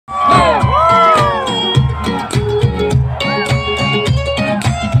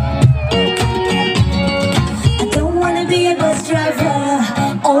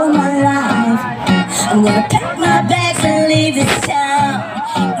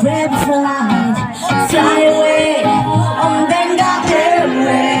grab a flight, fly away on Vengaboys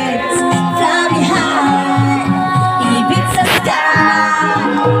Airways, fly me high, Ibiza sky.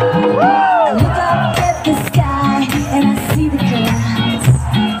 I look up at the sky and I see the clouds.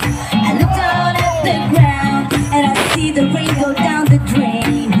 I look down at the ground and I see the rain go down the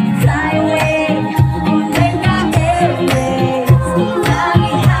drain. Fly away on Vengaboys Airways, fly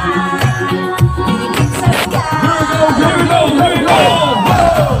me high, Ibiza sky. Here we go, here we go.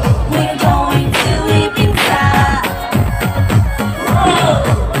 We're going to Ibiza,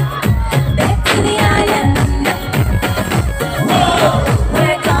 back to the island.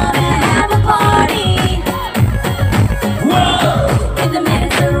 We're gonna have a party in the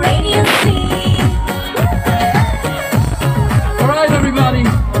Mediterranean Sea. Alright everybody,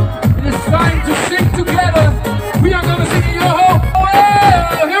 it is time to sing together. We are gonna sing in your home. Oh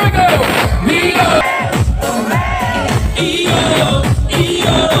yeah, here we go.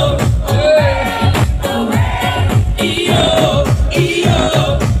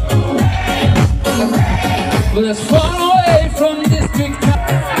 But let's far away from this big town.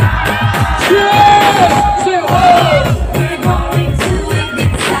 Cheers! Say oh! We're going to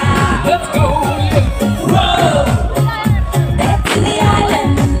Ibiza, Let's go! back to the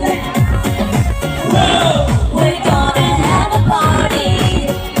island. We're gonna have a party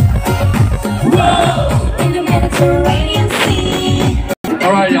in the Mediterranean Sea.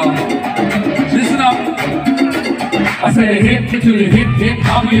 Alright y'all, listen up. I say hip to the hip, hip,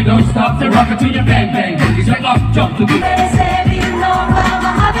 how you don't stop the rocket to your bang bang. It's like up, jump to the.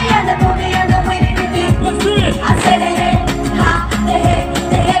 Let's do it! I said the hip, ha, the hip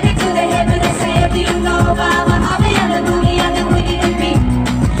to the hip, and they say if you know about my hobby and the boogie and the wiggity beat.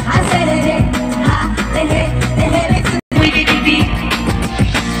 I said the hip, ha, the hip to the wiggity beat.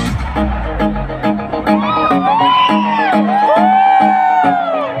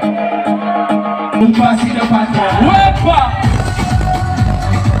 Wepa!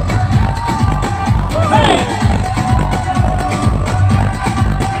 Hey!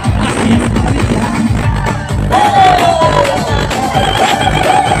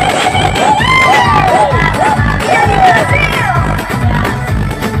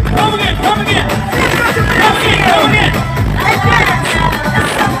 Come again, come again! Come again, come again!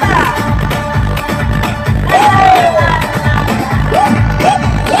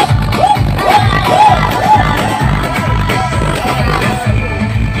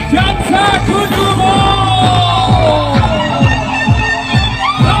 Danza Kudumo!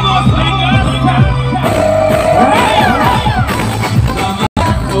 Vamos, venga!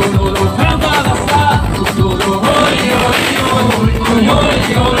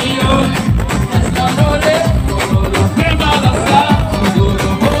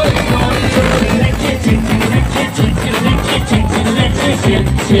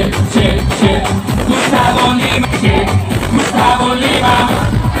 Gustavo Lima, Gustavo Lima.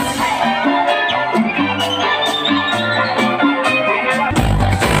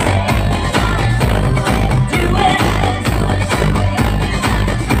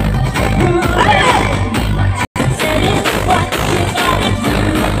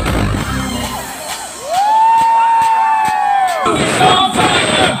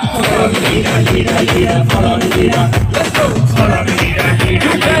 Follow the leader. Let's go. Follow the leader. You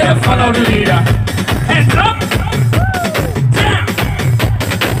better follow the leader. Hands up, down,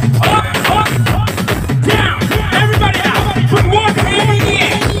 up, down. Everybody now. Put one hand in the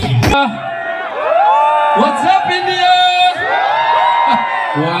air. What's up, India?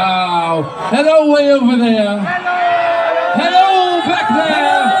 Wow. Hello, way over there. Hello, back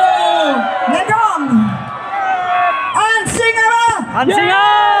there. Megong! And Sangma!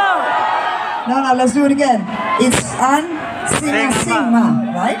 No, let's do it again. It's Sangma,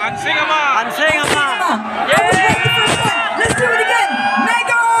 right? Sangma! Sangma! I was right the first time. Let's do it again.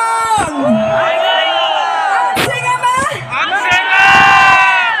 Megong!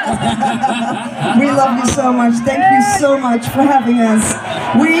 And We love you so much. Thank you so much for having us.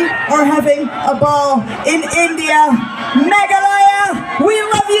 We are having a ball in India. Meghalaya, we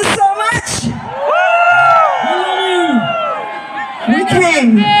love you so much. We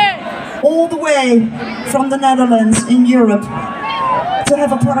came all the way from the Netherlands in Europe to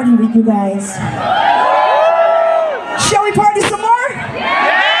have a party with you guys. Shall we party some more?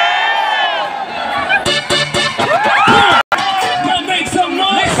 Now make some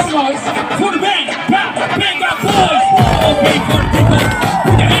noise for the band, Vengaboys. Okay, for the people,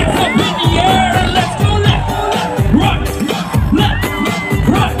 put your hands up in the air and let's go left, right, left,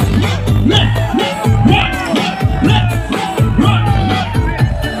 right, left, right, left, right.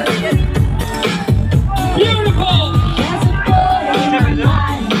 Beautiful.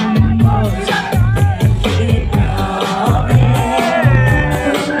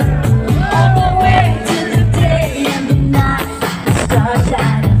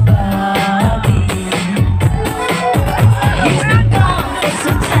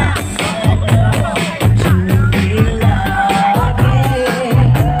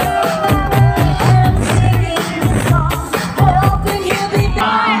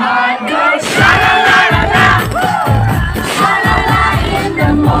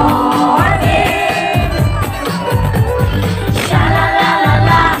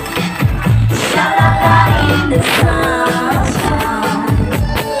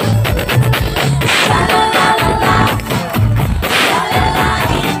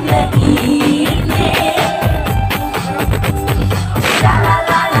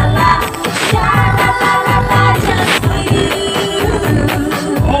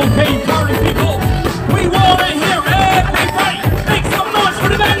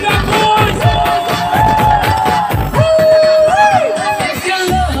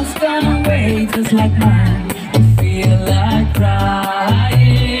 faces like mine.